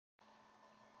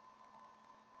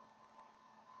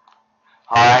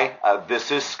Hi, this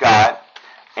is Scott,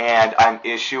 and I'm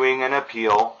issuing an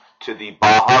appeal to the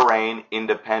Bahrain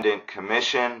Independent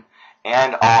Commission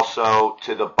and also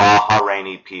to the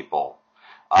Bahraini people.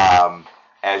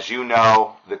 As you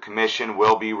know, the Commission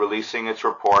will be releasing its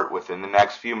report within the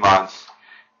next few months,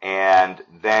 and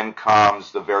then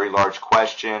comes the very large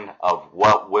question of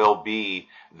what will be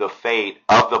the fate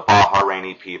of the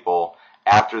Bahraini people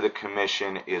after the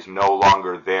Commission is no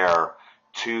longer there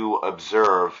to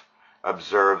observe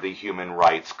the human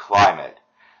rights climate.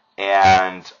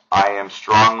 And I am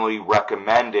strongly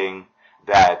recommending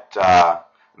that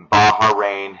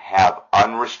Bahrain have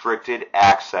unrestricted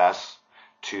access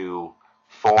to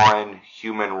foreign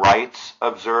human rights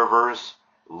observers,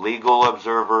 legal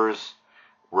observers,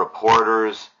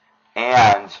 reporters,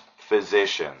 and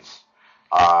physicians.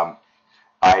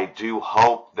 I do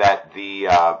hope that the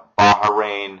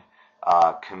Bahrain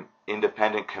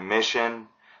Independent Commission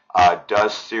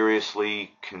does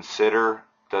seriously consider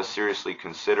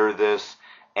this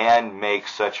and make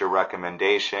such a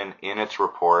recommendation in its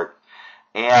report.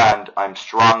 And I'm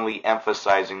strongly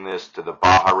emphasizing this to the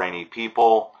Bahraini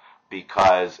people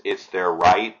because it's their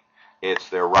right. It's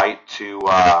their right to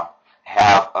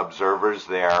have observers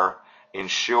there,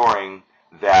 ensuring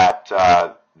that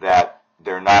that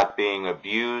they're not being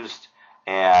abused,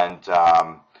 and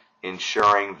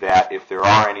ensuring that if there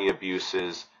are any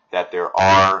abuses, that there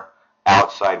are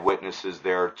outside witnesses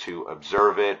there to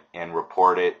observe it and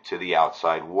report it to the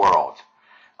outside world.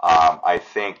 I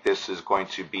think this is going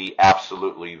to be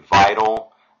absolutely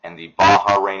vital, and the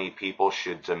Bahraini people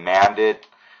should demand it.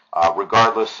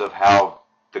 Regardless of how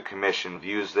the Commission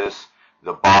views this,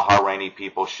 the Bahraini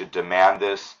people should demand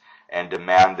this, and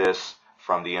demand this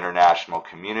from the international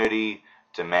community,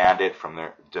 demand it from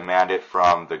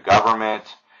the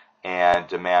government, and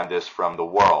demand this from the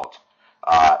world.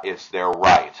 It's their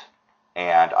right,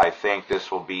 and I think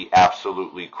this will be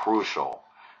absolutely crucial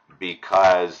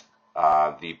because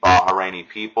the Bahraini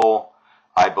people,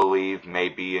 I believe, may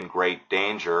be in great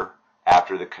danger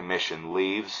after the Commission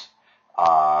leaves.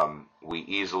 We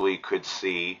easily could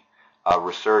see a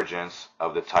resurgence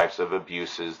of the types of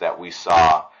abuses that we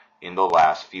saw in the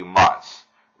last few months.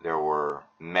 There were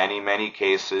many, many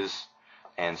cases,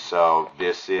 and so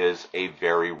this is a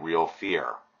very real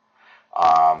fear.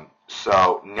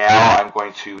 So now I'm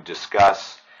going to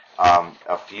discuss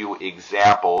a few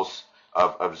examples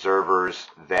of observers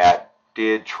that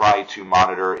did try to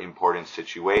monitor important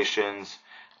situations,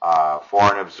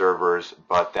 foreign observers,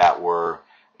 but that were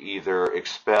either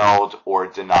expelled or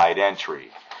denied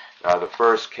entry. The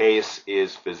first case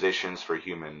is Physicians for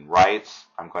Human Rights.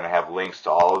 I'm going to have links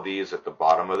to all of these at the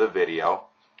bottom of the video.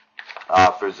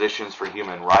 Physicians for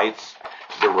Human Rights.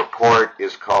 The report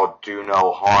is called Do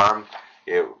No Harm.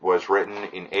 It was written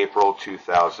in April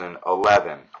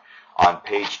 2011. On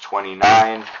page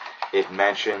 29, it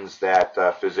mentions that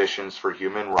Physicians for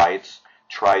Human Rights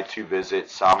tried to visit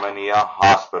Salmania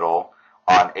Hospital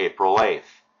on April 8th,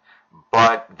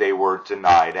 but they were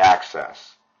denied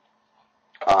access.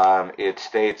 It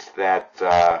states that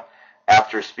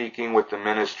after speaking with the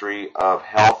Ministry of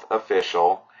Health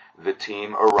official, the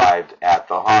team arrived at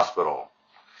the hospital.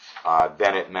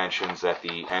 Then it mentions that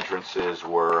the entrances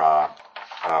were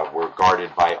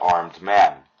guarded by armed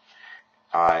men.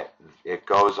 It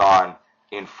goes on,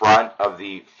 in front of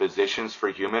the Physicians for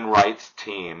Human Rights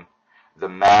team, the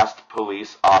masked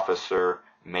police officer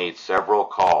made several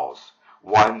calls.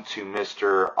 One to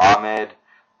Mr. Ahmed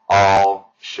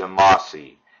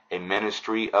Al-Shamasi, a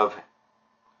Ministry of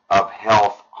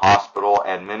Health hospital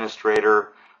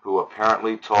administrator, who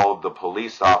apparently told the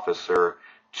police officer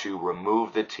to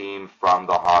remove the team from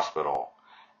the hospital.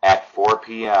 At 4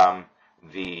 p.m.,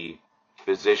 the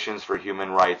Physicians for Human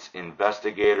Rights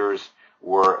investigators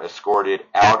were escorted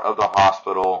out of the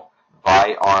hospital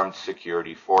by armed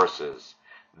security forces.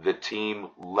 The team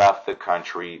left the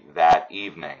country that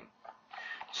evening.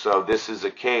 So this is a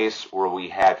case where we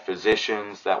had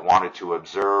physicians that wanted to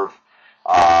observe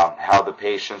how the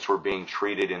patients were being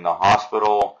treated in the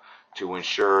hospital to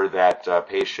ensure that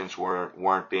patients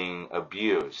weren't being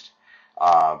abused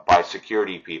by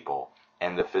security people,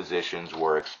 and the physicians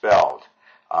were expelled.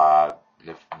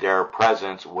 Their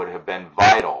presence would have been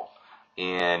vital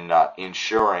in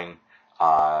ensuring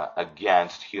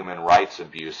against human rights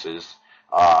abuses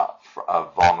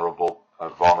of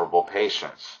vulnerable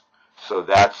patients. So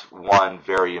that's one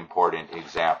very important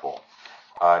example.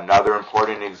 Another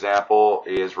important example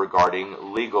is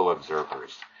regarding legal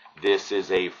observers. This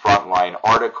is a Frontline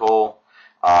article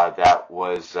that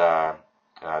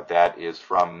is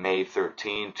from May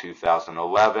 13,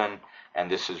 2011, and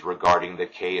this is regarding the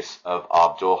case of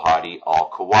Abdul Hadi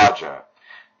Al-Khawaja.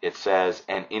 It says,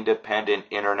 an independent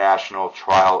international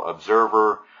trial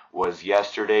observer was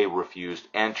yesterday refused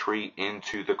entry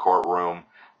into the courtroom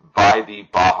by the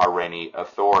Bahraini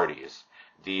authorities.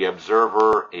 The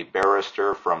observer, a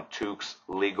barrister from Tuk's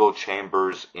legal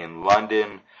chambers in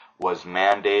London, was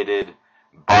mandated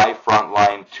by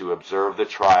Frontline to observe the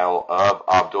trial of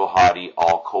Abdul Hadi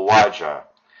al-Khawaja,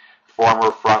 former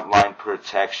Frontline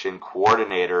Protection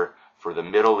Coordinator for the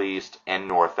Middle East and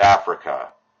North Africa.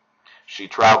 She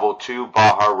traveled to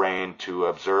Bahrain to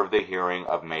observe the hearing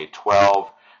of May 12.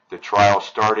 The trial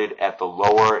started at the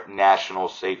Lower National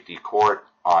Safety Court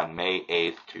on May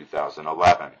 8,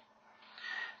 2011.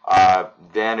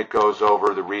 Then it goes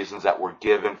over the reasons that were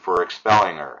given for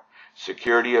expelling her.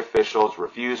 Security officials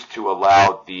refused to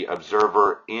allow the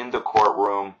observer in the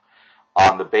courtroom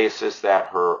on the basis that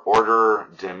her order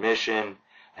d'admission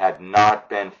had not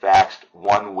been faxed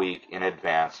 1 week in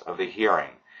advance of the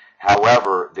hearing.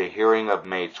 However, the hearing of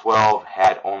May 12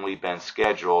 had only been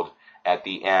scheduled at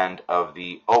the end of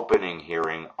the opening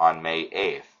hearing on May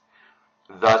 8th,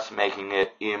 thus making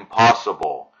it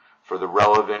impossible for the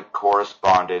relevant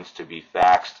correspondence to be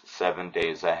faxed 7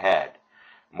 days ahead.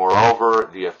 Moreover,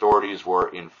 the authorities were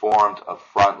informed of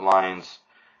Frontline's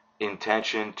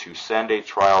intention to send a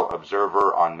trial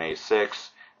observer on May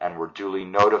 6 and were duly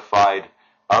notified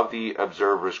of the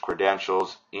observer's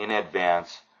credentials in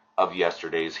advance of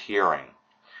yesterday's hearing.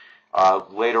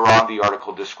 Later on, the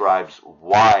article describes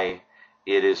why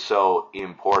it is so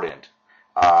important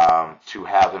to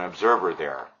have an observer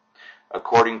there.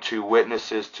 According to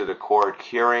witnesses to the court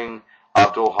hearing,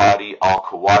 Abdul Hadi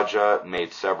al-Khawaja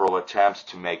made several attempts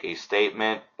to make a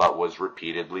statement but was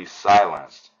repeatedly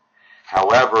silenced.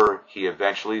 However, he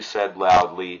eventually said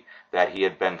loudly that he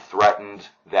had been threatened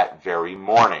that very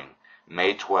morning,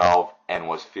 May 12, and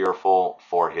was fearful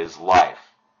for his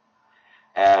life.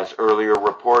 As earlier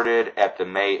reported at the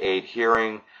May 8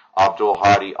 hearing, Abdul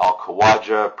Hadi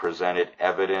al-Khawaja presented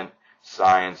evident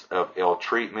signs of ill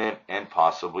treatment and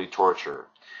possibly torture.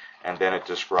 And then it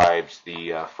describes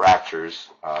the fractures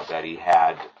that he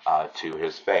had to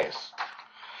his face.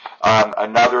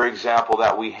 Another example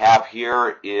that we have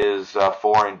here is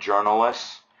foreign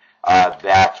journalists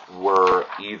that were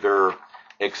either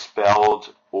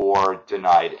expelled or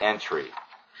denied entry.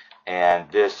 And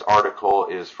this article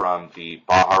is from the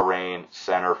Bahrain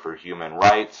Center for Human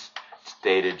Rights,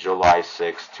 dated July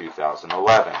 6,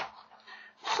 2011.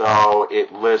 So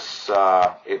it lists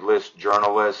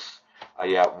journalists.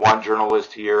 One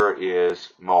journalist here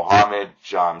is Mohammed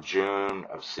Jamjoon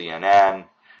of CNN.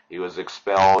 He was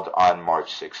expelled on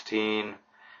March 16.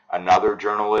 Another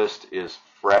journalist is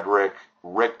Frederick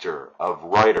Richter of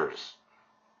Reuters.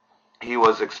 He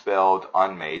was expelled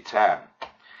on May 10.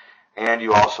 And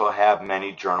you also have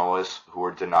many journalists who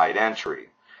were denied entry.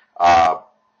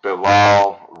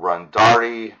 Bilal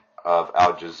Randari of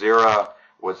Al Jazeera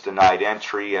was denied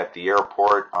entry at the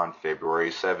airport on February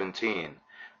 17.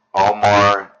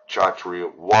 Omar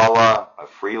Chatriwala, a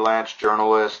freelance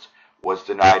journalist, was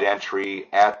denied entry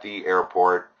at the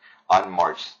airport on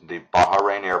the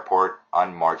Bahrain airport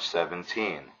on March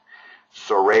 17.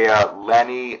 Soraya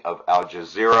Leni of Al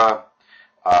Jazeera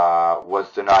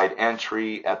was denied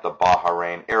entry at the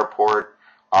Bahrain airport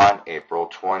on April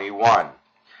 21.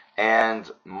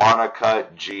 And Monica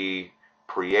G.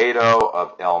 Prieto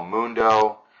of El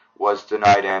Mundo was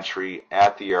denied entry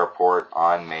at the airport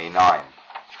on May 9.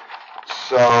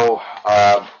 So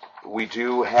we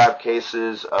do have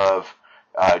cases of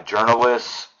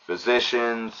journalists,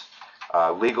 physicians,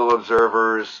 legal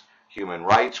observers, human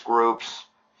rights groups,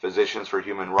 Physicians for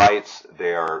Human Rights.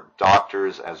 They are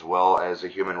doctors as well as a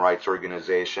human rights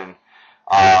organization,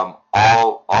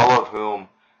 all of whom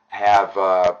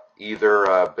have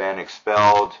either been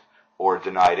expelled or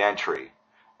denied entry.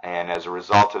 And as a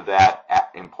result of that,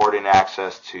 important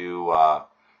access to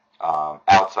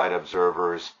outside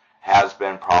observers has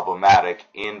been problematic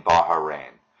in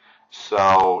Bahrain.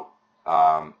 So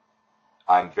I'm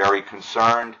very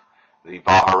concerned. The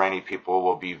Bahraini people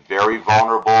will be very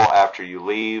vulnerable after you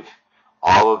leave.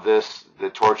 All of this, the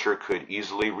torture could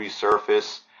easily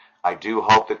resurface. I do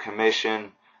hope the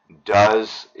Commission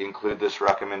does include this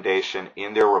recommendation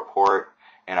in their report,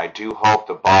 and I do hope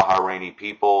the Bahraini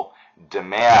people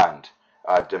demand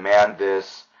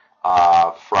this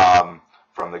from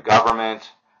the government,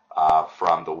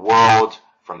 from the world,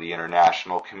 from the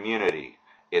international community.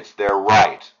 It's their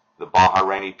right. The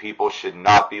Bahraini people should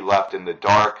not be left in the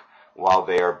dark while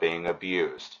they are being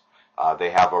abused. They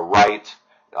have a right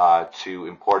to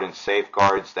important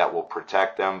safeguards that will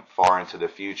protect them far into the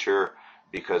future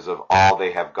because of all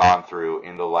they have gone through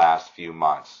in the last few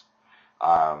months.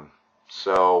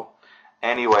 So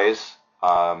anyways,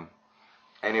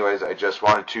 Anyways, I just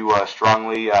wanted to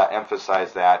strongly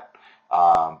emphasize that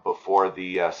before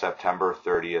the September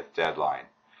 30th deadline.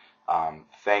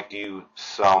 Thank you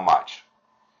so much.